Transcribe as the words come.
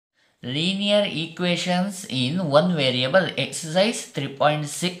linear equations in one variable exercise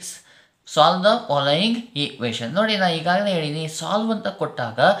 3.6 solve the following equation. ನೋಡಿ ನಾನು ಈಗಾಗಲೇ ಹೇಳಿದ್ದೀನಿ, ಸಾಲ್ವ್ ಅಂತ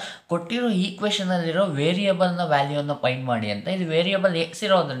ಕೊಟ್ಟಾಗ ಕೊಟ್ಟಿರೋ ಈಕ್ವೇಷನಲ್ಲಿರೋ ವೇರಿಯಬಲ್ನ ವ್ಯಾಲ್ಯೂವನ್ನು ಫೈಂಡ್ ಮಾಡಿ ಅಂತ. ಇದು ವೇರಿಯಬಲ್ ಎಕ್ಸ್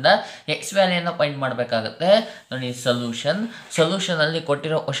ಇರೋದ್ರಿಂದ ಎಕ್ಸ್ ವ್ಯಾಲ್ಯೂನ ಫೈಂಡ್ ಮಾಡಬೇಕಾಗುತ್ತೆ. ನೋಡಿ ಸೊಲ್ಯೂಷನಲ್ಲಿ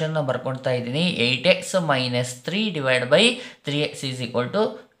ಕೊಟ್ಟಿರೋ ಕ್ವಶನ್ನ ಬರ್ಕೊಳ್ತಾ ಇದ್ದೀನಿ. 8x - 3 / 3x =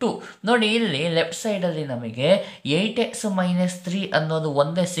 2. ನೋಡಿ ಇಲ್ಲಿ ಲೆಫ್ಟ್ ಸೈಡಲ್ಲಿ ನಮಗೆ 8x - 3 ಅನ್ನೋದು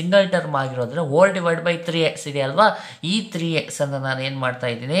ಒಂದೇ single term ಆಗಿರೋದ್ರೆ hole divide by 3x ಇದೆ ಅಲ್ವಾ. ಈ 3x ಅನ್ನು ನಾನು ಏನು ಮಾಡ್ತಾ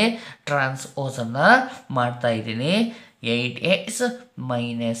ಇದ್ದೀನಿ, ಟ್ರಾನ್ಸ್ಪೋಸನ್ನು ಮಾಡ್ತಾ ಇದ್ದೀನಿ. 8x -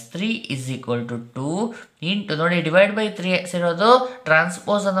 3 = 2 ಇಂಟು ನೋಡಿ ಡಿವೈಡ್ ಬೈ 3x ಇರೋದು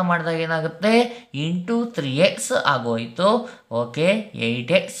ಟ್ರಾನ್ಸ್ಪೋಸನ್ನು ಮಾಡಿದಾಗ ಏನಾಗುತ್ತೆ, ಇಂಟು 3x ಆಗೋಯಿತು. ಓಕೆ,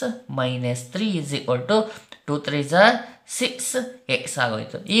 8x - 3 = 2 3s 6x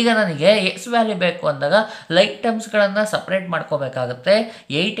ಆಗೋಯಿತು. ಈಗ ನನಗೆ ಎಕ್ಸ್ ವ್ಯಾಲ್ಯೂ ಬೇಕು ಅಂದಾಗ ಲೈಕ್ ಟರ್ಮ್ಸ್ಗಳನ್ನು ಸಪ್ರೇಟ್ ಮಾಡ್ಕೋಬೇಕಾಗುತ್ತೆ.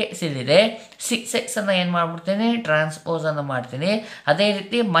 8x ಇಲ್ಲಿದೆ, 6x ಅನ್ನು ಏನು ಮಾಡ್ಬಿಡ್ತೀನಿ, ಟ್ರಾನ್ಸ್ಪೋಸನ್ನು ಮಾಡ್ತೀನಿ. ಅದೇ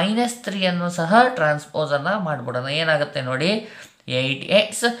ರೀತಿ -3 ಅನ್ನು ಸಹ ಟ್ರಾನ್ಸ್ಪೋಸನ್ನು ಮಾಡಿಬಿಡೋಣ. ಏನಾಗುತ್ತೆ ನೋಡಿ,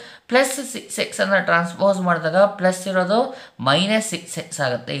 8x + 6x ಅನ್ನು ಟ್ರಾನ್ಸ್ಪೋಸ್ ಮಾಡಿದಾಗ ಪ್ಲಸ್ ಇರೋದು -6x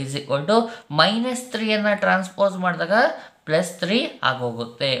ಆಗುತ್ತೆ. -3 ಅನ್ನು ಟ್ರಾನ್ಸ್ಪೋಸ್ ಮಾಡಿದಾಗ +3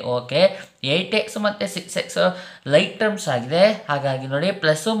 ಆಗೋಗುತ್ತೆ. ಓಕೆ, 8x ಮತ್ತು 6x ಲೈಕ್ ಟರ್ಮ್ಸ್ ಆಗಿದೆ. ಹಾಗಾಗಿ ನೋಡಿ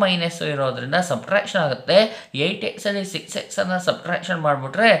ಪ್ಲಸ್ಸು ಮೈನಸ್ಸು ಇರೋದ್ರಿಂದ ಸಬ್ಟ್ರಾಕ್ಷನ್ ಆಗುತ್ತೆ. 8x ಅಲ್ಲಿ 6x ಅನ್ನು ಸಬ್ಟ್ರಾಕ್ಷನ್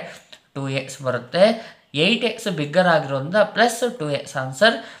ಮಾಡಿಬಿಟ್ರೆ 2x ಬರುತ್ತೆ. 8x ಬಿಗ್ಗರ್ ಆಗಿರೋದ್ರಿಂದ +2x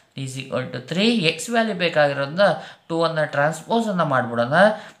ಆನ್ಸರ್ = 3. ಎಕ್ಸ್ ವ್ಯಾಲ್ಯೂ ಬೇಕಾಗಿರೋದ್ರಿಂದ 2 ಅನ್ನು ಟ್ರಾನ್ಸ್ಪೋಸನ್ನು ಮಾಡಿಬಿಡೋಣ.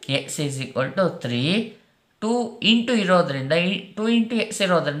 x = 3. 2 ಇಂಟು ಇರೋದ್ರಿಂದ 2 ಇಂಟು ಎಕ್ಸ್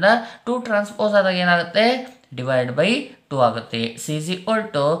ಇರೋದ್ರಿಂದ 2 ಟ್ರಾನ್ಸ್ಪೋಸ್ ಆದಾಗ ಏನಾಗುತ್ತೆ, ಡಿವೈಡ್ ಬೈ 2 ಆಗುತ್ತೆ. x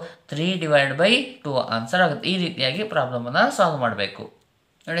 = 3 / 2 ಆನ್ಸರ್ ಆಗುತ್ತೆ. ಈ ರೀತಿಯಾಗಿ ಪ್ರಾಬ್ಲಮನ್ನು ಸಾಲ್ವ್ ಮಾಡಬೇಕು.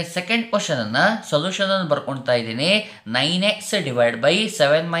 ನೋಡಿ ಸೆಕೆಂಡ್ ಕ್ವಶನನ್ನು ಸೊಲ್ಯೂಷನನ್ನು ಬರ್ಕೊಳ್ತಾ ಇದ್ದೀನಿ. 9x /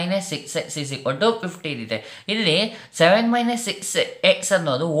 7 - 6x = 15 ಇದೆ. ಇಲ್ಲಿ 7 - 6x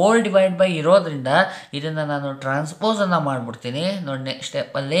ಅನ್ನೋದು ಹೋಲ್ ಡಿವೈಡ್ ಬೈ ಇರೋದ್ರಿಂದ ಇದನ್ನು ನಾನು ಟ್ರಾನ್ಸ್ಪೋಸನ್ನು ಮಾಡಿಬಿಡ್ತೀನಿ. ನೋಡಿ next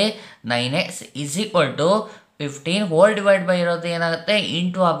ಸ್ಟೆಪ್ಪಲ್ಲಿ 9x = 15 hole divide by ಇರೋದು ಏನಾಗುತ್ತೆ,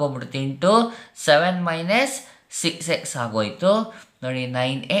 ಇಂಟು ಆಗೋಗ್ಬಿಡುತ್ತೆ. ಇಂಟು 7 - 6x ಆಗೋಯಿತು. ನೋಡಿ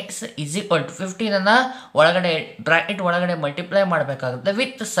 9x = 15 ಒಳಗಡೆ ಬ್ರಾಕೆಟ್ ಒಳಗಡೆ ಮಲ್ಟಿಪ್ಲೈ ಮಾಡಬೇಕಾಗುತ್ತೆ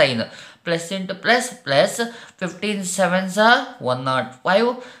with sign. Plus into plus plus 15 7s 105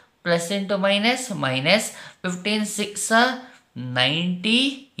 plus into minus minus 15 6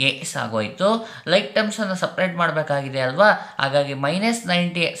 90x ಆಗೋಯಿತು. ಲೈಕ್ ಟರ್ಮ್ಸನ್ನು ಸಪ್ರೇಟ್ ಮಾಡಬೇಕಾಗಿದೆ ಅಲ್ವಾ. ಹಾಗಾಗಿ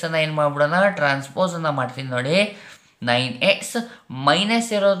 -90x ಅನ್ನು ಏನು ಮಾಡ್ಬಿಡೋಣ, ಟ್ರಾನ್ಸ್ಪೋಸನ್ನು ಮಾಡ್ತೀನಿ. ನೋಡಿ 9x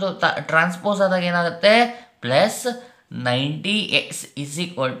ಮೈನಸ್ ಇರೋದು ಟ್ರಾನ್ಸ್ಪೋಸ್ ಆದಾಗ ಏನಾಗುತ್ತೆ, ಪ್ಲಸ್ 90x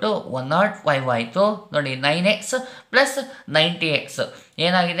 = 105 ಆಯಿತು. ನೋಡಿ 9x + 90x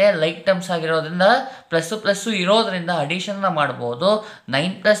ಏನಾಗಿದೆ, ಲೈಕ್ ಟರ್ಮ್ಸ್ ಆಗಿರೋದ್ರಿಂದ ಪ್ಲಸ್ಸು ಇರೋದ್ರಿಂದ ಅಡಿಷನ್ನ ಮಾಡ್ಬೋದು.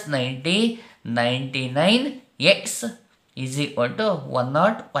 9 + 90 99x =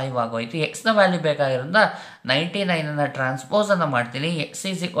 105 ಆಗೋಯಿತು. ಎಕ್ಸ್ನ ವ್ಯಾಲ್ಯೂ ಬೇಕಾಗಿರೋದ್ರಿಂದ 99 ಟ್ರಾನ್ಸ್ಪೋಸನ್ನು ಮಾಡ್ತೀನಿ. x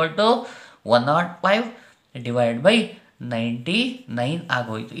 = 105 / 99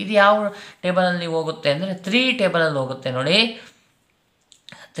 ಆಗೋಯಿತು. ಇದು ಯಾವ ಟೇಬಲಲ್ಲಿ ಹೋಗುತ್ತೆ ಅಂದರೆ 3 ಟೇಬಲಲ್ಲಿ ಹೋಗುತ್ತೆ. ನೋಡಿ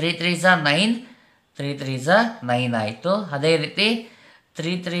 3 3s 9 3 3s 9 ಆಯಿತು. ಅದೇ ರೀತಿ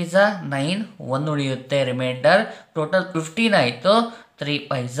 3 3s 9 1 ಉಳಿಯುತ್ತೆ, ರಿಮೈಂಡರ್ ಟೋಟಲ್ 15 ಆಯಿತು. 3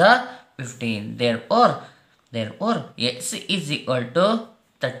 5s 15. therefore x =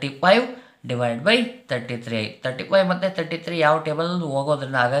 35 / 33 ಆಯಿತು. 35 ಮತ್ತು 33 ಯಾವ ಟೇಬಲಲ್ಲಿ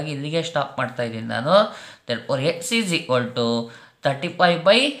ಹೋಗೋದ್ರಿಂದ ಹಾಗಾಗಿ ಇಲ್ಲಿಗೆ ಸ್ಟಾಪ್ ಮಾಡ್ತಾ ಇದ್ದೀನಿ ನಾನು. therefore x = 35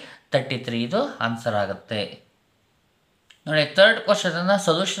 / 33 ಇದು ಆನ್ಸರ್ ಆಗುತ್ತೆ. ನೋಡಿ ಥರ್ಡ್ ಕ್ವಶನನ್ನು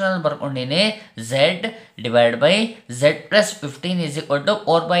ಸೊಲ್ಯೂಷನಲ್ಲಿ ಬರ್ಕೊಂಡಿನಿ. z / z + 15 =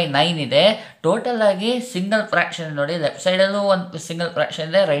 4/9 ಇದೆ. ಟೋಟಲ್ ಆಗಿ ಸಿಂಗಲ್ ಫ್ರ್ಯಾಕ್ಷನ್ ನೋಡಿ, ಲೆಫ್ಟ್ ಸೈಡಲ್ಲೂ ಒಂದು ಸಿಂಗಲ್ ಫ್ರ್ಯಾಕ್ಷನ್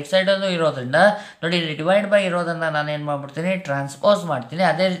ಇದೆ, ರೈಟ್ ಸೈಡಲ್ಲೂ ಇರೋದ್ರಿಂದ ನೋಡಿ ಇಲ್ಲಿ ಡಿವೈಡ್ ಬೈ ಇರೋದನ್ನು ನಾನು ಏನು ಮಾಡ್ಬಿಡ್ತೀನಿ, ಟ್ರಾನ್ಸ್ಪೋಸ್ ಮಾಡ್ತೀನಿ.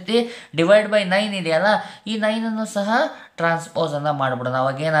 ಅದೇ ರೀತಿ ಡಿವೈಡ್ ಬೈ 9 ಇದೆಯಲ್ಲ, ಈ 9ಅನ್ನು ಸಹ ಟ್ರಾನ್ಸ್ಪೋಸನ್ನು ಮಾಡಿಬಿಡೋಣ.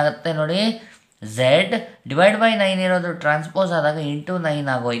 ಅವಾಗ ಏನಾಗುತ್ತೆ ನೋಡಿ, z / 9 ಇರೋದು ಟ್ರಾನ್ಸ್ಪೋಸ್ ಆದಾಗ ಇಂಟು 9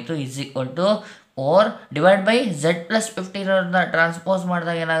 ಆಗೋಯಿತು. = 4 / z + 15 ಇರೋದನ್ನ ಟ್ರಾನ್ಸ್ಪೋಸ್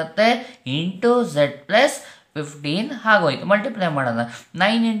ಮಾಡಿದಾಗ ಏನಾಗುತ್ತೆ, ಇಂಟು z + 15 ಆಗೋಯಿತು. ಮಲ್ಟಿಪ್ಲೈ ಮಾಡೋಣ.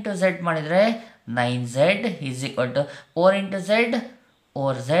 9 × z ಮಾಡಿದರೆ 9z = 4 × z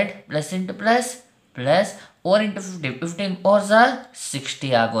 4z plus into plus plus 4 × 50 15 4s 60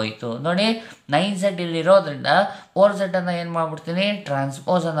 ಆಗೋಯಿತು. ನೋಡಿ 9z ಇಲ್ಲಿರೋದ್ರಿಂದ 4z ಅನ್ನು ಏನು ಮಾಡ್ಬಿಡ್ತೀನಿ,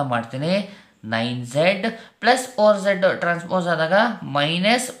 ಟ್ರಾನ್ಸ್ಪೋಸನ್ನು ಮಾಡ್ತೀನಿ. 9z + 4z ಟ್ರಾನ್ಸ್ಪೋಸ್ ಆದಾಗ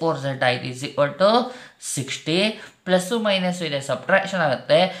 -4z ಆಯಿತು. = 60 ಪ್ಲಸ್ಸು ಮೈನಸ್ಸು ಇದೆ, ಸಬ್ಟ್ರಾಕ್ಷನ್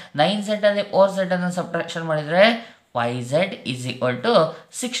ಆಗುತ್ತೆ. 9z ಅಲ್ಲಿ 4z ಅನ್ನು ಸಬ್ಟ್ರಾಕ್ಷನ್ ಮಾಡಿದರೆ 5z ಈಸ್ ಈಕ್ವಲ್ ಟು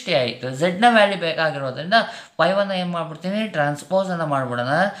 60 ಆಯಿತು. ಝೆಡ್ನ ವ್ಯಾಲ್ಯೂ ಬೇಕಾಗಿರೋದ್ರಿಂದ 5 ಏನು ಮಾಡ್ಬಿಡ್ತೀನಿ, ಟ್ರಾನ್ಸ್ಪೋಸನ್ನು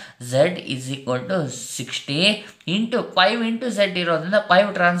ಮಾಡ್ಬಿಡೋಣ. z is equal to 60 into 5 into Z ಇರೋದ್ರಿಂದ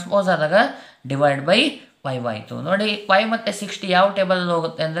 5 ಟ್ರಾನ್ಸ್ಪೋಸ್ ಆದಾಗ ಡಿವೈಡ್ ಬೈ 5 ಆಯಿತು. ನೋಡಿ 5 ಮತ್ತು 60 ಯಾವ ಟೇಬಲಲ್ಲಿ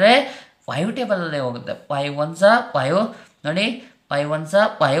ಹೋಗುತ್ತೆ ಅಂದರೆ 5 ಟೇಬಲಲ್ಲೇ ಹೋಗುತ್ತೆ. 5 1s 5 ನೋಡಿ 5 1s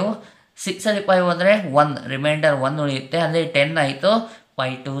 5 6ಅಲ್ಲಿ 5 ಅಂದರೆ 1 ರಿಮೈಂಡರ್ 1 ಉಳಿಯುತ್ತೆ, ಅಂದರೆ 10 ಆಯಿತು.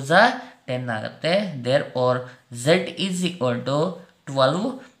 5 2s 10 ಆಗುತ್ತೆ. There four z is equal to 12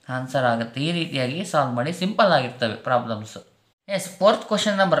 answer ಆಗುತ್ತೆ. ಈ ರೀತಿಯಾಗಿ ಸಾಲ್ವ್ ಮಾಡಿ, ಸಿಂಪಲ್ ಆಗಿರ್ತವೆ ಪ್ರಾಬ್ಲಮ್ಸು. ಎಸ್, ಫೋರ್ತ್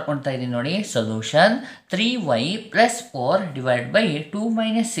ಕ್ವಶನ್ನ ಬರ್ಕೊಳ್ತಾ ಇದ್ದೀನಿ ನೋಡಿ. Solution 3y plus 4 divide by 2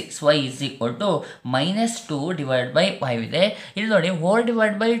 minus 6y is equal to minus 2 divide by 5 ಇದೆ. ಇಲ್ಲಿ ನೋಡಿ hole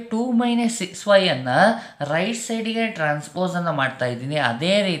divide by 2 minus 6y ಅನ್ನು ರೈಟ್ ಸೈಡಿಗೆ ಟ್ರಾನ್ಸ್ಪೋಸನ್ನು ಮಾಡ್ತಾ ಇದ್ದೀನಿ.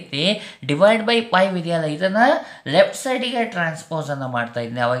 ಅದೇ ರೀತಿ ಡಿವೈಡ್ ಬೈ 5 ಇದೆಯಲ್ಲ, ಇದನ್ನು ಲೆಫ್ಟ್ ಸೈಡಿಗೆ ಟ್ರಾನ್ಸ್ಪೋಸನ್ನು ಮಾಡ್ತಾ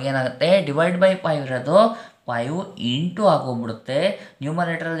ಇದ್ದೀನಿ. ಅವಾಗ ಏನಾಗುತ್ತೆ, ಡಿವೈಡ್ ಬೈ 5 ಇರೋದು 5 ಇಂಟು ಆಗೋಗ್ಬಿಡುತ್ತೆ.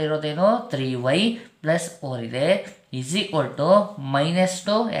 ನ್ಯೂಮರೇಟರಲ್ಲಿ ಇರೋದೇನು 3y ಪ್ಲಸ್ 4 ಇದೆ is equal to minus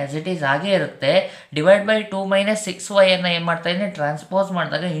 2 as it is ಆಗೇ ಇರುತ್ತೆ. ಡಿವೈಡ್ ಬೈ 2 ಮೈನಸ್ 6y ಅನ್ನು ಏನು ಮಾಡ್ತಾ ಇದ್ದೀನಿ, ಟ್ರಾನ್ಸ್ಪೋಸ್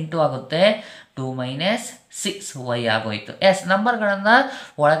ಮಾಡಿದಾಗ ಇಂಟು ಆಗುತ್ತೆ. 2 ಮೈನಸ್ 6y ಆಗೋಯ್ತು. ಎಸ್, ನಂಬರ್ಗಳನ್ನು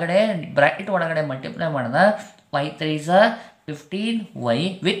ಒಳಗಡೆ ಬ್ರ್ಯಾಕೆಟ್ ಒಳಗಡೆ ಮಲ್ಟಿಪ್ಲೈ ಮಾಡೋಣ. 5 3s 15y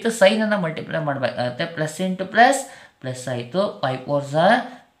ವಿತ್ ಸೈನನ್ನು ಮಲ್ಟಿಪ್ಲೈ ಮಾಡಬೇಕಾಗುತ್ತೆ. ಪ್ಲಸ್ ಇಂಟು ಪ್ಲಸ್ ಪ್ಲಸ್ ಆಯಿತು. 5 4s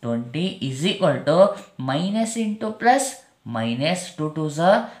 20 is equal to minus into plus minus 2 2s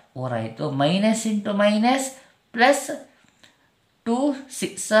 4 ಆಯಿತು. Minus into minus plus 2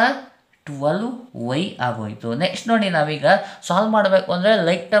 6 12y ಆಗೋಯಿತು. ನೆಕ್ಸ್ಟ್ ನೋಡಿ, ನಾವೀಗ ಸಾಲ್ವ್ ಮಾಡಬೇಕು ಅಂದರೆ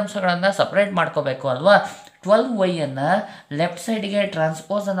ಲೈಕ್ ಟರ್ಮ್ಸ್ಗಳನ್ನು ಸಪ್ರೇಟ್ ಮಾಡ್ಕೋಬೇಕು ಅಲ್ವಾ. 12yಯನ್ನು ಲೆಫ್ಟ್ ಸೈಡಿಗೆ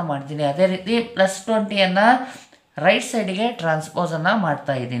ಟ್ರಾನ್ಸ್ಪೋಸನ್ನು ಮಾಡ್ತೀನಿ. ಅದೇ ರೀತಿ ಪ್ಲಸ್ 20ಯನ್ನು ರೈಟ್ ಸೈಡಿಗೆ ಟ್ರಾನ್ಸ್ಪೋಸನ್ನು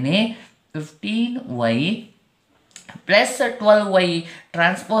ಮಾಡ್ತಾ ಇದ್ದೀನಿ. 15y ಪ್ಲಸ್ 12y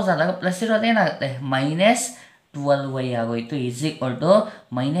ಟ್ರಾನ್ಸ್ಪೋಸ್ ಆದಾಗ ಪ್ಲಸ್ ಇರೋದೇನಾಗುತ್ತೆ, ಮೈನಸ್ 12y ಆಗೋಯಿತು is equal to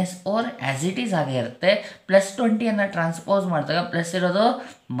minus 4 as it is ಆಗೇ ಇರುತ್ತೆ. ಪ್ಲಸ್ 20ಯನ್ನು ಟ್ರಾನ್ಸ್ಪೋಸ್ ಮಾಡಿದಾಗ ಪ್ಲಸ್ ಇರೋದು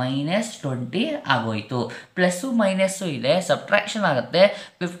ಮೈನಸ್ 20 ಆಗೋಯಿತು. ಪ್ಲಸ್ಸು ಮೈನಸ್ಸು ಇದೆ, ಸಬ್ಟ್ರಾಕ್ಷನ್ ಆಗುತ್ತೆ.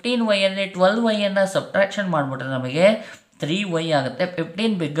 15yಯಲ್ಲಿ 12yಯನ್ನು ಸಬ್ಟ್ರಾಕ್ಷನ್ ಮಾಡಿಬಿಟ್ರೆ ನಮಗೆ 3y ಆಗುತ್ತೆ.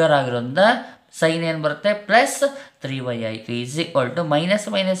 15 ಬಿಗ್ಗರ್ ಆಗಿರೋದ್ರಿಂದ ಸೈನ್ ಏನು ಬರುತ್ತೆ, ಪ್ಲಸ್ 3y ಆಯಿತು is equal to minus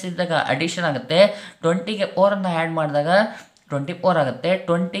minus ಇದ್ದಾಗ ಅಡಿಷನ್ ಆಗುತ್ತೆ. 20ಗೆ 4ಅನ್ನು ಆ್ಯಡ್ ಮಾಡಿದಾಗ 24 ಆಗುತ್ತೆ.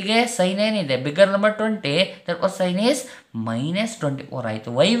 20ಗೆ ಸೈನ್ ಏನಿದೆ, bigger number 20, ತರ್ಪೋಸ್ sign is minus 24 ಆಯಿತು.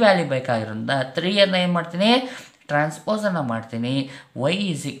 y ವ್ಯಾಲ್ಯೂ ಬೇಕಾಗಿರೋದ್ರಿಂದ 3ಅನ್ನು ಏನು ಮಾಡ್ತೀನಿ, ಟ್ರಾನ್ಸ್ಪೋಸನ್ನು ಮಾಡ್ತೀನಿ. y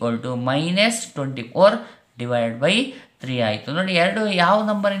is equal to minus 24 divide by 3 ಆಯಿತು. ನೋಡಿ, ಎರಡು ಯಾವ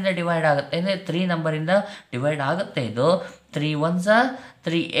ನಂಬರಿಂದ ಡಿವೈಡ್ ಆಗುತ್ತೆ ಅಂದರೆ 3 ನಂಬರಿಂದ ಡಿವೈಡ್ ಆಗುತ್ತೆ. ಇದು 3 1s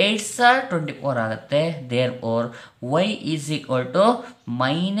 3 8s 24 ಆಗುತ್ತೆ. There four y is equal to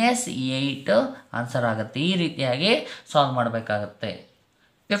minus 8 answer ಆಗುತ್ತೆ. ಈ ರೀತಿಯಾಗಿ ಸಾಲ್ವ್ ಮಾಡಬೇಕಾಗತ್ತೆ.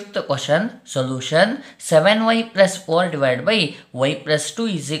 Fifth question, solution 7y plus 4 divide by y plus 2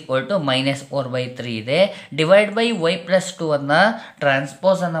 is equal to minus 4/3 ಇದೆ. ಡಿವೈಡ್ ಬೈ y ಪ್ಲಸ್ 2ಅನ್ನು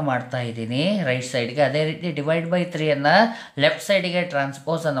ಟ್ರಾನ್ಸ್ಪೋಸನ್ನು ಮಾಡ್ತಾ ಇದ್ದೀನಿ ರೈಟ್ ಸೈಡ್ಗೆ. ಅದೇ ರೀತಿ ಡಿವೈಡ್ ಬೈ 3ಅನ್ನು ಲೆಫ್ಟ್ ಸೈಡಿಗೆ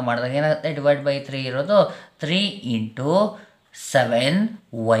ಟ್ರಾನ್ಸ್ಪೋಸನ್ನು ಮಾಡಿದಾಗ ಏನಾಗುತ್ತೆ, ಡಿವೈಡ್ ಬೈ 3 ಇರೋದು 3 into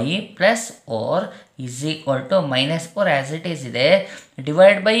 7y plus 4 is equal to minus 4 as it is ಇದೆ.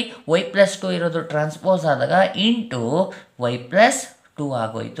 ಡಿವೈಡ್ ಬೈ y ಪ್ಲಸ್ 2 ಇರೋದು ಟ್ರಾನ್ಸ್ಪೋಸ್ ಆದಾಗ ಇಂಟು y ಪ್ಲಸ್ 2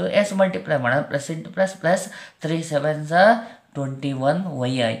 ಆಗೋಯಿತು. ಎಸ್, ಮಲ್ಟಿಪ್ಲೈ ಮಾಡೋಣ. Plus into plus plus 3 7s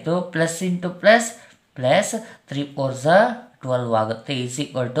 21y ಆಯಿತು. Plus into plus plus 3 4s 12 ಆಗುತ್ತೆ is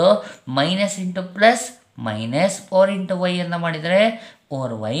equal to minus into plus minus 4 into y ಅನ್ನು ಮಾಡಿದರೆ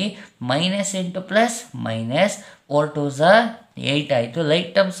 4y minus into plus minus 4 2s 8 ಆಯಿತು. Like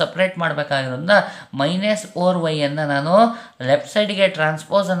term separate ಮಾಡಬೇಕಾಗಿರೋದ್ರಿಂದ minus 4yಯನ್ನು ನಾನು left ಸೈಡಿಗೆ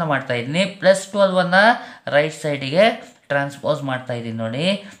ಟ್ರಾನ್ಸ್ಪೋಸನ್ನು ಮಾಡ್ತಾ ಇದ್ದೀನಿ. Plus 12ಅನ್ನು right ಸೈಡಿಗೆ ಟ್ರಾನ್ಸ್ಪೋಸ್ ಮಾಡ್ತಾ ಇದ್ದೀನಿ. ನೋಡಿ,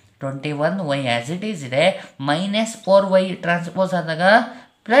 21y ಆ್ಯಸ್ ಇಟ್ ಈಸ್ ಇದೆ. ಮೈನಸ್ 4y ಟ್ರಾನ್ಸ್ಪೋಸ್ ಆದಾಗ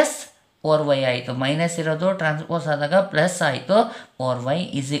ಪ್ಲಸ್ 4y ಆಯಿತು. ಮೈನಸ್ ಇರೋದು ಟ್ರಾನ್ಸ್ಪೋಸ್ ಆದಾಗ ಪ್ಲಸ್ ಆಯಿತು. 4y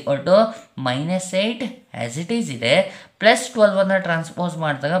is equal to minus 8 as it is ಇದೆ. ಪ್ಲಸ್ 12ಅನ್ನು ಟ್ರಾನ್ಸ್ಪೋಸ್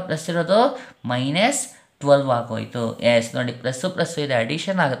ಮಾಡಿದಾಗ ಪ್ಲಸ್ ಇರೋದು ಮೈನಸ್ 12 ಆಗೋಯಿತು. ಎಸ್, ನೋಡಿ, ಪ್ಲಸ್ಸು ಪ್ಲಸ್ಸು ಇದೆ,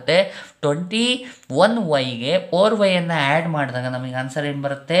 ಅಡಿಷನ್ ಆಗುತ್ತೆ. 21yಗೆ 4yಯನ್ನು ಆ್ಯಡ್ ಮಾಡಿದಾಗ ನಮಗೆ ಆನ್ಸರ್ ಏನು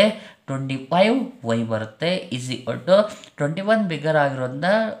ಬರುತ್ತೆ, 25y ಬರುತ್ತೆ ಈಸ್ ಈಕ್ವಲ್ ಟು 21 ಬಿಗ್ಗರ್ ಆಗಿರೋದ್ರಿಂದ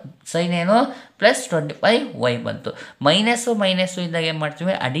ಸೈನ್ ಏನು, ಪ್ಲಸ್ 25y ಬಂತು. ಮೈನಸ್ಸು ಮೈನಸ್ಸು ಇದ್ದಾಗ ಏನು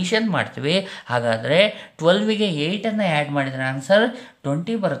ಮಾಡ್ತೀವಿ, ಅಡಿಷನ್ ಮಾಡ್ತೀವಿ. ಹಾಗಾದರೆ 12ಗೆ 8ಅನ್ನು ಆ್ಯಡ್ ಮಾಡಿದರೆ ಆನ್ಸರ್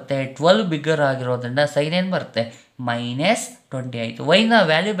 20 ಬರುತ್ತೆ. 12 ಬಿಗ್ಗರ್ ಆಗಿರೋದ್ರಿಂದ ಸೈನ್ ಏನು ಬರುತ್ತೆ, ಮೈನಸ್ 20 ಆಯಿತು. ವೈನ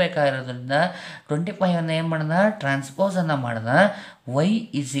ವ್ಯಾಲ್ಯೂ ಬೇಕಾಗಿರೋದ್ರಿಂದ 25ಅನ್ನು ಏನು ಮಾಡೋಣ, ಟ್ರಾನ್ಸ್ಪೋಸನ್ನು ಮಾಡೋಣ. y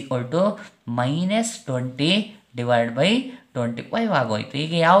is equal to minus 20 divide by 25 ಆಗೋಯ್ತು.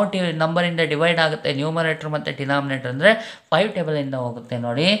 ಈಗ ಯಾವ ನಂಬರಿಂದ ಡಿವೈಡ್ ಆಗುತ್ತೆ ನ್ಯೂಮರೇಟರ್ ಮತ್ತು ಡಿನಾಮಿನೇಟರ್ ಅಂದರೆ 5 ಟೇಬಲಿಂದ ಹೋಗುತ್ತೆ.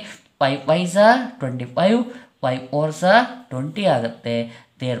 ನೋಡಿ, 5 5s 25, 5 4s 20 ಆಗುತ್ತೆ.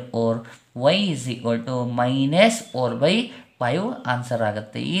 There four y is equal to -4/5 answer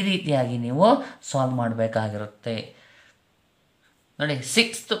ಆಗುತ್ತೆ. ಈ ರೀತಿಯಾಗಿ ನೀವು ಸಾಲ್ವ್ ಮಾಡಬೇಕಾಗಿರುತ್ತೆ. ನೋಡಿ,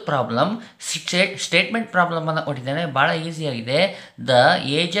 ಸಿಕ್ಸ್ತ್ ಪ್ರಾಬ್ಲಮ್ ಸ್ಟೇಟ್ಮೆಂಟ್ ಪ್ರಾಬ್ಲಮನ್ನು ಕೊಟ್ಟಿದ್ದೇನೆ, ಭಾಳ ಈಸಿಯಾಗಿದೆ. The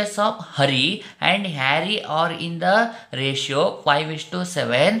ages of Hari and Harry R in the ratio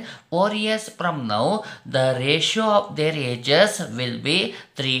 5:7. 4 years from now, the ratio of their ages will be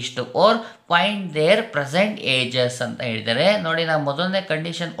 3:4. Find there present ages ಅಂತ ಹೇಳಿದ್ದಾರೆ. ನೋಡಿ, ನಾನು ಮೊದಲನೇ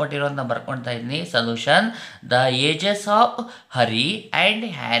ಕಂಡೀಷನ್ ಕೊಟ್ಟಿರೋದನ್ನ ಬರ್ಕೊಳ್ತಾ ಇದ್ದೀನಿ. Solution: the ages of Hari and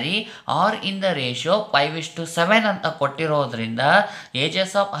Harry R in the ratio 5:7 ಅಂತ ಕೊಟ್ಟಿರೋದ್ರಿಂದ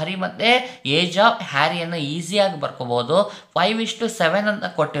ages of ಹರಿ ಮತ್ತು age of ಹ್ಯಾರಿಯನ್ನು ಈಸಿಯಾಗಿ ಬರ್ಕೋಬೋದು. 5:7 ಅಂತ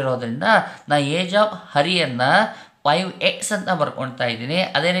ಕೊಟ್ಟಿರೋದ್ರಿಂದ ನಾನು ಏಜ್ ಆಫ್ ಹರಿಯನ್ನು 5x ಅಂತ ಬರ್ಕೊಳ್ತಾ ಇದ್ದೀನಿ.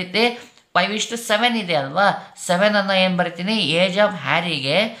 ಅದೇ ರೀತಿ 5:7 ಇದೆ ಅಲ್ವಾ, 7 ಏನು ಬರಿತೀನಿ, ಏಜ್ ಆಫ್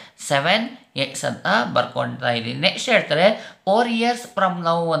ಹ್ಯಾರಿಗೆ 7x ಅಂತ ಬರ್ಕೊಳ್ತಾ ಇದ್ದೀನಿ. ನೆಕ್ಸ್ಟ್ ಹೇಳ್ತಾರೆ 4 years ಫ್ರಮ್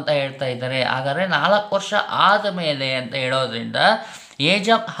ನೌ ಅಂತ ಹೇಳ್ತಾ ಇದ್ದಾರೆ. ಹಾಗಾದರೆ 4 ವರ್ಷ ಆದಮೇಲೆ ಅಂತ ಹೇಳೋದ್ರಿಂದ ಏಜ್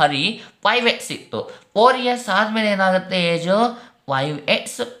ಆಫ್ ಹರಿ 5x ಇತ್ತು. 4 years ಆದಮೇಲೆ ಏನಾಗುತ್ತೆ ಏಜು 5x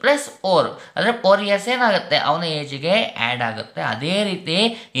 + 4, ಅಂದರೆ 4 years ಏನಾಗುತ್ತೆ ಅವನ ಏಜಿಗೆ ಆ್ಯಡ್ ಆಗುತ್ತೆ. ಅದೇ ರೀತಿ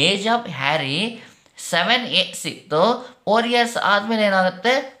ಏಜ್ ಆಫ್ ಹ್ಯಾರಿ 7x ಇತ್ತು. 4 years ಆದಮೇಲೆ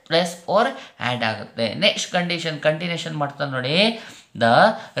ಏನಾಗುತ್ತೆ +4 ಆ್ಯಡ್ ಆಗುತ್ತೆ. ನೆಕ್ಸ್ಟ್ ಕಂಟಿನ್ಯೂಷನ್ ಮಾಡ್ತಾನೆ ನೋಡಿ. The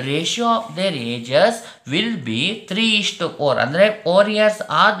ratio of their ages will be 3:4. ಅಂದರೆ 4 years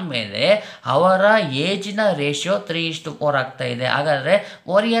ಆದಮೇಲೆ ಅವರ ಏಜಿನ ರೇಷಿಯೋ 3:4 ಆಗ್ತಾ ಇದೆ. ಹಾಗಾದರೆ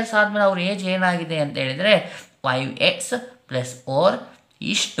 4 years ಆದಮೇಲೆ ಅವ್ರ ಏಜ್ ಏನಾಗಿದೆ ಅಂತ ಹೇಳಿದರೆ 5x + 4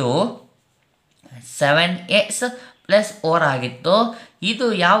 7x + 4 ಆಗಿತ್ತು. ಇದು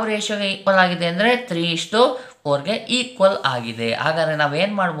ಯಾವ ರೇಷಿಯೋಗೆ ಈಕ್ವಲ್ ಆಗಿದೆ ಅಂದರೆ 3:4ಗೆ ಈಕ್ವಲ್ ಆಗಿದೆ. ಹಾಗಾದರೆ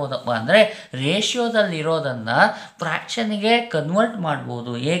ನಾವೇನು ಮಾಡ್ಬೋದಪ್ಪ ಅಂದರೆ ರೇಷಿಯೋದಲ್ಲಿರೋದನ್ನು ಫ್ರ್ಯಾಕ್ಷನಿಗೆ ಕನ್ವರ್ಟ್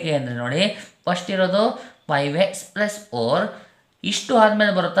ಮಾಡ್ಬೋದು. ಹೇಗೆ ಅಂದರೆ ನೋಡಿ, ಫಸ್ಟ್ ಇರೋದು 5x + 4, ಇಷ್ಟು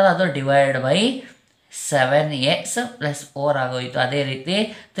ಆದಮೇಲೆ ಬರುತ್ತಲ್ಲ ಅದು ಡಿವೈಡ್ ಬೈ 7x + 4 ಆಗೋಯಿತು. ಅದೇ ರೀತಿ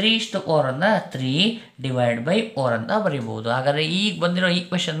 3:4 3/4 ಅಂತ ಬರೀಬೋದು. ಹಾಗಾದರೆ ಈಗ ಬಂದಿರೋ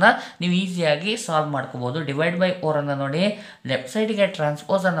ಈಕ್ವೇಷನ್ನ ನೀವು ಈಸಿಯಾಗಿ ಸಾಲ್ವ್ ಮಾಡ್ಕೋಬೋದು. ಡಿವೈಡ್ ಬೈ 4 ನೋಡಿ ಲೆಫ್ಟ್ ಸೈಡಿಗೆ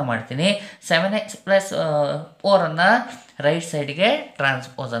ಟ್ರಾನ್ಸ್ಪೋಸನ್ನು ಮಾಡ್ತೀನಿ. 7x + 4 ರೈಟ್ ಸೈಡಿಗೆ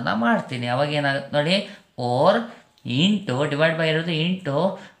ಟ್ರಾನ್ಸ್ಪೋಸನ್ನು ಮಾಡ್ತೀನಿ. ಅವಾಗ ಏನಾಗುತ್ತೆ ನೋಡಿ, 4 ಇಂಟು ಡಿವೈಡ್ ಬೈ ಇರೋದು into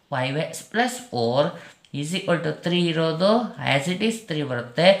 5x + 4 is equal to 3 ಇರೋದು ಆ್ಯಸ್ ಇಟ್ ಈಸ್ 3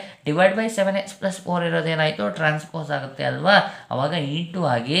 ಬರುತ್ತೆ. ಡಿವೈಡ್ ಬೈ 7x + 4 ಇರೋದೇನಾಯಿತು ಟ್ರಾನ್ಸ್ಪೋಸ್ ಆಗುತ್ತೆ ಅಲ್ವಾ, ಅವಾಗ ಇಂಟು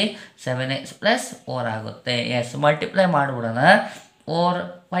ಆಗಿ 7x + 4 ಆಗುತ್ತೆ. ಎಸ್, ಮಲ್ಟಿಪ್ಲೈ ಮಾಡಿಬಿಡೋಣ. 4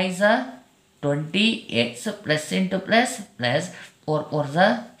 5s 20x + into plus 4 4s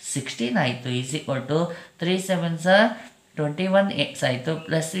 16 ಆಯಿತು. Is equal to 3 7s 21x ಆಯಿತು.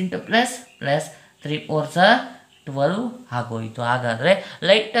 ಪ್ಲಸ್ ಇಂಟು ಪ್ಲಸ್ 3 4s 12 ಆಗೋಯಿತು. ಹಾಗಾದರೆ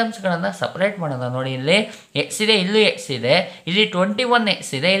ಲೈಟ್ ಟರ್ಮ್ಸ್ಗಳನ್ನು ಸಪ್ರೇಟ್ ಮಾಡೋಣ. ನೋಡಿ, ಇಲ್ಲಿ ಎಕ್ಸ್ ಇದೆ, ಇಲ್ಲೂ ಎಕ್ಸ್ ಇದೆ, ಇಲ್ಲಿ 21x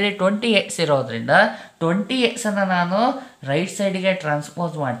ಇದೆ, ಇಲ್ಲಿ 20x ಇರೋದ್ರಿಂದ 20x ನಾನು ರೈಟ್ ಸೈಡಿಗೆ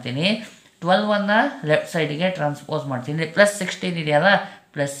ಟ್ರಾನ್ಸ್ಪೋಸ್ ಮಾಡ್ತೀನಿ. 12 ಲೆಫ್ಟ್ ಸೈಡಿಗೆ ಟ್ರಾನ್ಸ್ಪೋಸ್ ಮಾಡ್ತೀನಿ. ಪ್ಲಸ್ 16 ಇದೆಯಲ್ಲ,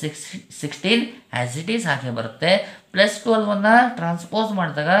 ಪ್ಲಸ್ 16 ಆ್ಯಸ್ ಇಟ್ ಈಸ್ ಹಾಗೆ ಬರುತ್ತೆ. ಪ್ಲಸ್ 12 ಟ್ರಾನ್ಸ್ಪೋಸ್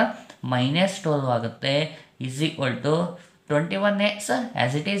ಮಾಡಿದಾಗ -12 ಆಗುತ್ತೆ. Is equal to 21x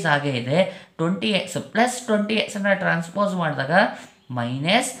as it is ಹಾಗೆ ಇದೆ. 20x + 20x ಟ್ರಾನ್ಸ್ಪೋಸ್ ಮಾಡಿದಾಗ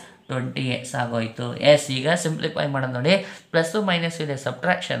 -20x ಆಗೋಯಿತು. ಎಸ್, ಈಗ ಸಿಂಪ್ಲಿಫೈ ಮಾಡೋದು ನೋಡಿ. ಪ್ಲಸ್ಸು ಮೈನಸ್ ಇದೆ,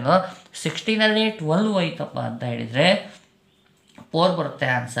 ಸಬ್ಟ್ರಾಕ್ಷನ್ನು. 16ಅಲ್ಲಿ 12 ಹೋಯ್ತಪ್ಪ ಅಂತ ಹೇಳಿದರೆ 4 ಬರುತ್ತೆ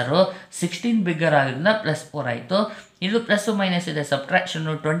ಆನ್ಸರು. 16 ಬಿಗ್ಗರ್ ಆಗಿದ್ದರಿಂದ +4 ಆಯಿತು. ಇದು ಪ್ಲಸ್ಸು ಮೈನಸ್ ಇದೆ,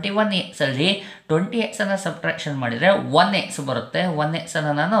 ಸಬ್ಟ್ರಾಕ್ಷನ್ನು. 21xಲ್ಲಿ 20x ಸಬ್ಟ್ರಾಕ್ಷನ್ ಮಾಡಿದರೆ 1x ಬರುತ್ತೆ. 1x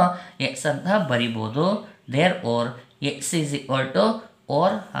ನಾನು x ಅಂತ ಬರಿಬೋದು. There or x is equal to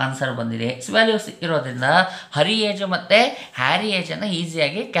 4 answer ಬಂದಿದೆ. ಎಕ್ಸ್ ವ್ಯಾಲ್ಯೂ ಸಿಕ್ಕಿರೋದ್ರಿಂದ ಹರಿ ಏಜ್ ಮತ್ತು ಹ್ಯಾರಿ ಏಜನ್ನು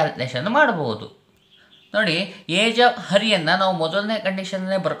ಈಸಿಯಾಗಿ ಕ್ಯಾಲ್ಕುಲೇಷನ್ ಮಾಡ್ಬೋದು. ನೋಡಿ, ಏಜ್ ಆಫ್ ಹರಿಯನ್ನು ನಾವು ಮೊದಲನೇ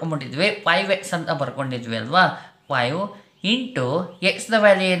ಕಂಡೀಷನ್ನೇ ಬರ್ಕೊಂಡ್ಬಿಟ್ಟಿದ್ವಿ. 5x ಅಂತ ಬರ್ಕೊಂಡಿದ್ವಿ ಅಲ್ವಾ. 5 ಇಂಟು ಎಕ್ಸ್ನ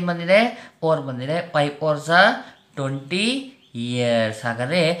ವ್ಯಾಲ್ಯೂ ಏನು ಬಂದಿದೆ 4 ಬಂದಿದೆ. 5 4s 20 years.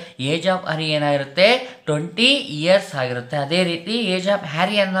 ಹಾಗಾದರೆ ಏಜ್ ಆಫ್ ಹರಿ ಏನಾಗಿರುತ್ತೆ 20 years ಆಗಿರುತ್ತೆ. ಅದೇ ರೀತಿ ಏಜ್ ಆಫ್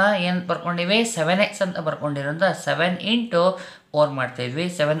ಹ್ಯಾರಿಯನ್ನು ಏನು ಬರ್ಕೊಂಡಿವಿ 7x ಅಂತ ಬರ್ಕೊಂಡಿರೋದ್ರಿಂದ 7 ಇಂಟು 4 ಮಾಡ್ತಾಯಿದ್ವಿ.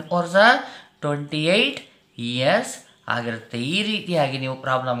 7 4s 28 years ಆಗಿರುತ್ತೆ. ಈ ರೀತಿಯಾಗಿ ನೀವು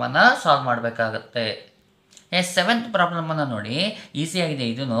ಪ್ರಾಬ್ಲಮನ್ನು ಸಾಲ್ವ್ ಮಾಡಬೇಕಾಗತ್ತೆ. ಸೆವೆಂತ್ ಪ್ರಾಬ್ಲಮನ್ನು ನೋಡಿ, ಈಸಿಯಾಗಿದೆ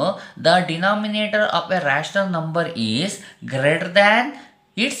ಇದೂ. The denominator of A rational number is greater than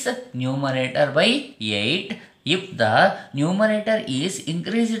its numerator by 8 if the numerator is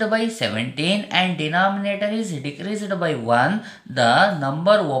increased by 17 and denominator is decreased by 1. The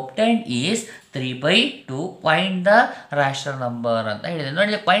number obtained is 3/2 find the rational number ಅಂತ ಹೇಳಿದೆ.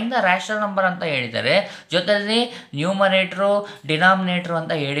 ನೋಡಿ, find the rational number ಅಂತ ಹೇಳಿದರೆ ಜೊತೆಯಲ್ಲಿ numerator denominator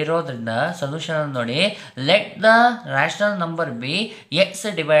ಅಂತ ಹೇಳಿರೋದ್ರಿಂದ solution ನೋಡಿ, let the rational number B X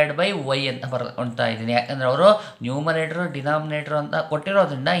divide by Y ಅಂತ ಬರ್ಕೊಳ್ತಾ ಇದ್ದೀನಿ. ಯಾಕಂದರೆ ಅವರು ನ್ಯೂಮರೇಟ್ರು ಡಿನಾಮಿನೇಟ್ರು ಅಂತ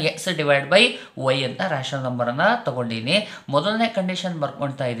ಕೊಟ್ಟಿರೋದ್ರಿಂದ ಎಕ್ಸ್ ಡಿವೈಡ್ ಬೈ ವೈ ಅಂತ ರ್ಯಾಷನಲ್ ನಂಬರನ್ನು ತಗೊಂಡಿದ್ದೀನಿ. ಮೊದಲನೇ ಕಂಡೀಷನ್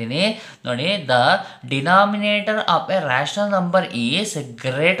ಬರ್ಕೊಳ್ತಾ ಇದ್ದೀನಿ ನೋಡಿ, the denominator of A rational number is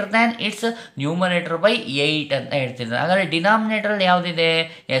greater than its numerator by 8 ಅಂತ ಹೇಳ್ತಿದ್ದಾರೆ. ಹಾಗಾದರೆ ಡಿನಾಮಿನೇಟರಲ್ಲಿ ಯಾವುದಿದೆ?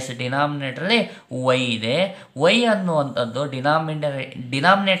 ಎಸ್, ಡಿನಾಮಿನೇಟರಲ್ಲಿ ವೈ ಇದೆ. ವೈ ಅನ್ನುವಂಥದ್ದು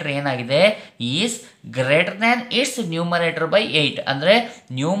ಡಿನಾಮಿನೇಟರ್ ಏನಾಗಿದೆ? Is greater than its numerator by 8 ಅಂದರೆ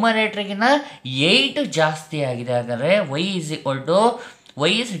ನ್ಯೂಮರೇಟರ್ಗಿನ 8 ಜಾಸ್ತಿ ಆಗಿದೆ. ಹಾಗಾದರೆ Y is equal to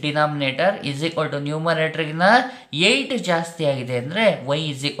Y is denominator is equal to ನ್ಯೂಮರೇಟರ್ಗಿನ 8 ಜಾಸ್ತಿ ಆಗಿದೆ ಅಂದರೆ Y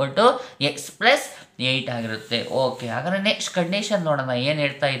is equal to X plus 8 ಆಗಿರುತ್ತೆ. ಓಕೆ, ಹಾಗಾದರೆ ನೆಕ್ಸ್ಟ್ ಕಂಡೀಷನ್ ನೋಡೋಣ ಏನು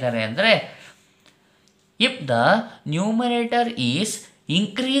ಹೇಳ್ತಾ ಇದ್ದಾರೆ ಅಂದರೆ, if the numerator is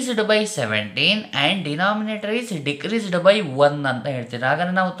increased by 17 and denominator is decreased by 1 ಅಂತ ಹೇಳ್ತೀರಾ.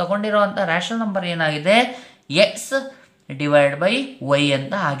 ಹಾಗಾದರೆ ನಾವು ತಗೊಂಡಿರೋವಂಥ ರ್ಯಾಷನಲ್ ನಂಬರ್ ಏನಾಗಿದೆ? ಎಕ್ಸ್ ಡಿವೈಡ್ ಬೈ ವೈ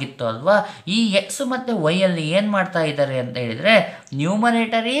ಅಂತ ಆಗಿತ್ತು ಅಲ್ವಾ. ಈ ಎಕ್ಸ್ ಮತ್ತು ವೈಯಲ್ಲಿ ಏನು ಮಾಡ್ತಾ ಇದ್ದಾರೆ ಅಂತ ಹೇಳಿದರೆ,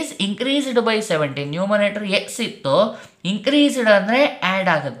 numerator is increased by 17. Numerator X ಇತ್ತು, ಇನ್ಕ್ರೀಸ್ಡ್ ಅಂದರೆ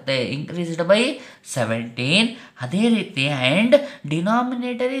ಆ್ಯಡ್ ಆಗುತ್ತೆ, ಇನ್ಕ್ರೀಸ್ಡ್ ಬೈ 17. ಅದೇ ರೀತಿ and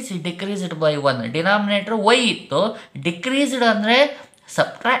denominator is decreased by 1. Denominator Y ಇತ್ತು, ಡಿಕ್ರೀಸ್ಡ್ ಅಂದರೆ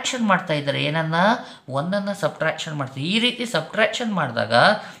ಸಬ್ಟ್ರಾಕ್ಷನ್ ಮಾಡ್ತಾ ಇದ್ದಾರೆ. ಏನನ್ನ? ಒಂದನ್ನು ಸಬ್ಟ್ರಾಕ್ಷನ್ ಮಾಡ್ತೀವಿ. ಈ ರೀತಿ ಸಬ್ಟ್ರಾಕ್ಷನ್ ಮಾಡಿದಾಗ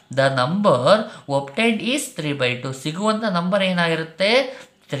ದ ನಂಬರ್ ಒಬ್ಟೈನ್ಡ್ ಈಸ್ 3/2. ಸಿಗುವಂಥ ನಂಬರ್ ಏನಾಗಿರುತ್ತೆ?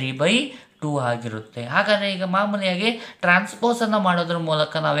 3/2 ಆಗಿರುತ್ತೆ. ಹಾಗಾದರೆ ಈಗ ಮಾಮೂಲಿಯಾಗಿ ಟ್ರಾನ್ಸ್ಪೋಸನ್ನು ಮಾಡೋದ್ರ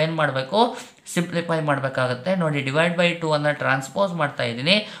ಮೂಲಕ ನಾವೇನು ಮಾಡಬೇಕು? ಸಿಂಪ್ಲಿಫೈ ಮಾಡಬೇಕಾಗುತ್ತೆ. ನೋಡಿ, ಡಿವೈಡ್ ಬೈ 2 ಅನ್ನು ಟ್ರಾನ್ಸ್ಪೋಸ್ ಮಾಡ್ತಾ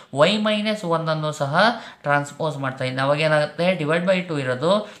ಇದ್ದೀನಿ, y - 1 ಅನ್ನು ಸಹ ಟ್ರಾನ್ಸ್ಪೋಸ್ ಮಾಡ್ತಾ ಇದ್ದೀನಿ. ಅವಾಗೇನಾಗುತ್ತೆ? ಡಿವೈಡ್ ಬೈ 2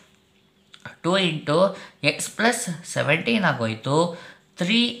 ಇರೋದು 2 ಇಂಟು ಎಕ್ಸ್ ಪ್ಲಸ್ 17 ಆಗೋಯಿತು,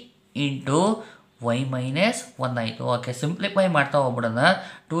 3 ಇಂಟು y - 1 ಆಯಿತು. ಓಕೆ, ಸಿಂಪ್ಲಿಫೈ ಮಾಡ್ತಾ ಹೋಗ್ಬಿಡೋಣ.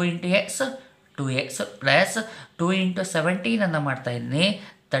 2 into X 2x plus 2 into 17 ಅನ್ನು ಮಾಡ್ತಾ ಇದ್ದೀನಿ,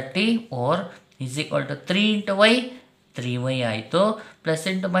 34 is equal to 3 into y 3y ಆಯಿತು, ಪ್ಲಸ್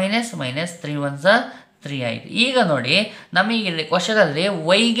ಇಂಟು ಮೈನಸ್ 3 1 3 ಆಯಿತು. ಈಗ ನೋಡಿ, ನಮಗೆ ಇಲ್ಲಿ ಕ್ವಶನಲ್ಲಿ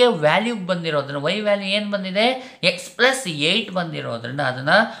ವೈಗೆ ವ್ಯಾಲ್ಯೂ ಬಂದಿರೋದ್ರಿಂದ ವೈ ವ್ಯಾಲ್ಯೂ ಏನು ಬಂದಿದೆ? ಎಕ್ಸ್ ಪ್ಲಸ್ 8 ಬಂದಿರೋದ್ರಿಂದ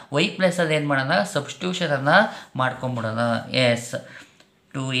ಅದನ್ನು ವೈ ಪ್ಲಸಲ್ಲಿ ಏನು ಮಾಡೋಣ? ಸಬ್ಸ್ಟಿಟ್ಯೂಷನನ್ನು ಮಾಡ್ಕೊಂಬಿಡೋಣ. S,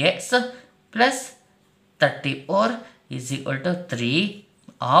 2x plus 34 is equal to 3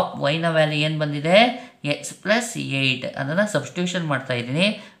 of ವೈನ value ಏನು ಬಂದಿದೆ? X plus 8. ಅದನ್ನು ಸಬ್ಸ್ಟಿಟ್ಯೂಷನ್ ಮಾಡ್ತಾ ಇದ್ದೀನಿ,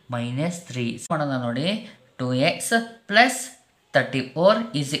 -3 ಮಾಡೋಣ. ನೋಡಿ, 2x plus 34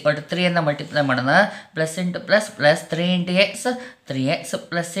 is equal to 3 multiply ಮಾಡೋಣ, plus into plus plus 3 into X 3x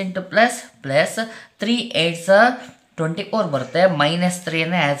plus into plus plus 3 8 24 ಬರುತ್ತೆ,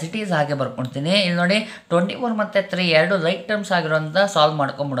 -3 ಆ್ಯಸ್ ಇಟ್ ಈಸ್ ಹಾಗೆ ಬರ್ಕೊಳ್ತೀನಿ. ಇಲ್ಲಿ ನೋಡಿ, 24 ಮತ್ತು 3 ಎರಡು ಲೈಕ್ ಟರ್ಮ್ಸ್ ಆಗಿರೋಂಥ solve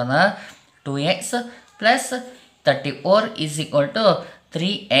ಮಾಡ್ಕೊಂಬಿಡೋಣ. 2x plus 34 is equal to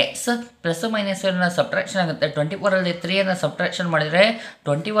 3x plus minus subtraction ಆಗುತ್ತೆ. 24ರಲ್ಲಿ 3 subtraction ಮಾಡಿದರೆ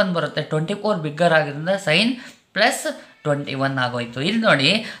 21 ಬರುತ್ತೆ. 24 ಬಿಗ್ಗರ್ ಆಗಿರೋದ್ರಿಂದ ಸೈನ್ ಪ್ಲಸ್ 21 ಆಗೋಯ್ತು. ಇಲ್ಲಿ ನೋಡಿ,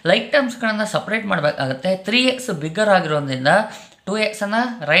 ಲೈಕ್ ಟರ್ಮ್ಸ್ಗಳನ್ನು ಸಪ್ರೇಟ್ ಮಾಡಬೇಕಾಗುತ್ತೆ. 3x ಬಿಗ್ಗರ್ ಆಗಿರೋದ್ರಿಂದ 2x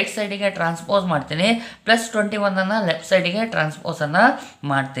ರೈಟ್ ಸೈಡಿಗೆ ಟ್ರಾನ್ಸ್ಪೋಸ್ ಮಾಡ್ತೀನಿ, ಪ್ಲಸ್ 21 ಲೆಫ್ಟ್ ಸೈಡಿಗೆ ಟ್ರಾನ್ಸ್ಪೋಸನ್ನು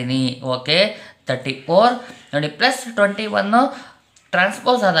ಮಾಡ್ತೀನಿ. ಓಕೆ, 34 ನೋಡಿ, ಪ್ಲಸ್ 21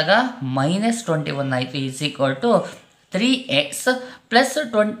 ಟ್ರಾನ್ಸ್ಪೋಸ್ ಆದಾಗ -21 ಆಯಿತು, is equal to 3x plus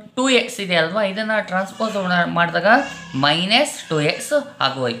 2x ಇದೆ ಅಲ್ವಾ, ಇದನ್ನು ಟ್ರಾನ್ಸ್ಪೋಸ್ ಮಾಡಿದಾಗ -2x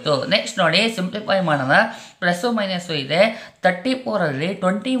ಆಗೋಯ್ತು. ನೆಕ್ಸ್ಟ್ ನೋಡಿ, ಸಿಂಪ್ಲಿಫೈ ಮಾಡೋಣ. ಪ್ಲಸ್ಸು ಮೈನಸ್ಸು ಇದೆ. 34ರಲ್ಲಿ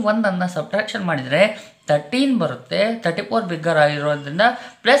 21 ಸಬ್ಟ್ರಾಕ್ಷನ್ ಮಾಡಿದರೆ 13 ಬರುತ್ತೆ. 34 ಬಿಗ್ಗರ್ ಆಗಿರೋದ್ರಿಂದ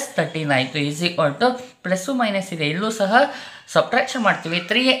ಪ್ಲಸ್ 13 ಆಯಿತು, is equal to plus minus ಇದೆ, ಇಲ್ಲೂ ಸಹ ಸಬ್ಟ್ರಾಕ್ಷನ್ ಮಾಡ್ತೀವಿ.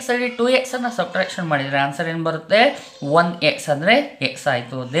 3xಲ್ಲಿ 2x ಸಬ್ಟ್ರಾಕ್ಷನ್ ಮಾಡಿದರೆ ಆನ್ಸರ್ ಏನು ಬರುತ್ತೆ? 1x ಅಂದರೆ x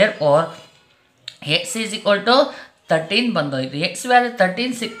ಆಯಿತು. There four x is equal to 13 ಬಂದೋಯ್ತು. X value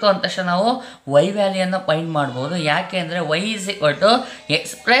 13 ಸಿಕ್ತು ಅಂತ ತಕ್ಷಣ ನಾವು ವೈ ವ್ಯಾಲ್ಯೂಯನ್ನು ಫೈಂಡ್ ಮಾಡ್ಬೋದು. ಯಾಕೆ ಅಂದರೆ Y is equal to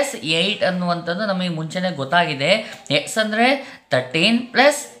X plus 8 ಅನ್ನುವಂಥದ್ದು ನಮಗೆ ಮುಂಚೆನೇ ಗೊತ್ತಾಗಿದೆ. ಎಕ್ಸ್ ಅಂದರೆ 13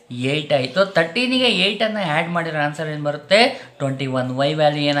 ಪ್ಲಸ್ 8 ಆಯಿತು. 13ಗೆ 8 ಆ್ಯಡ್ ಮಾಡಿರೋ ಆನ್ಸರ್ ಏನು ಬರುತ್ತೆ? 21. ವೈ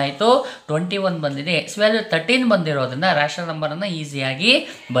ವ್ಯಾಲ್ಯೂ ಏನಾಯಿತು? 21 ಬಂದಿದೆ. ಎಕ್ಸ್ ವ್ಯಾಲ್ಯೂ 13 ಬಂದಿರೋದ್ರಿಂದ ರ್ಯಾಷನಲ್ ನಂಬರನ್ನು ಈಸಿಯಾಗಿ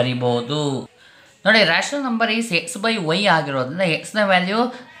ಬರಿಬೋದು. ನೋಡಿ, rational number is X by Y ಆಗಿರೋದ್ರಿಂದ ಎಕ್ಸ್ನ ವ್ಯಾಲ್ಯೂ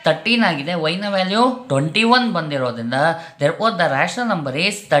 13 ಆಗಿದೆ, ವೈನ ವ್ಯಾಲ್ಯೂ 21 ಬಂದಿರೋದ್ರಿಂದ therefore the rational number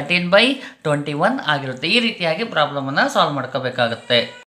is 13/21 ಆಗಿರುತ್ತೆ. ಈ ರೀತಿಯಾಗಿ ಪ್ರಾಬ್ಲಮನ್ನು ಸಾಲ್ವ್ ಮಾಡ್ಕೋಬೇಕಾಗುತ್ತೆ.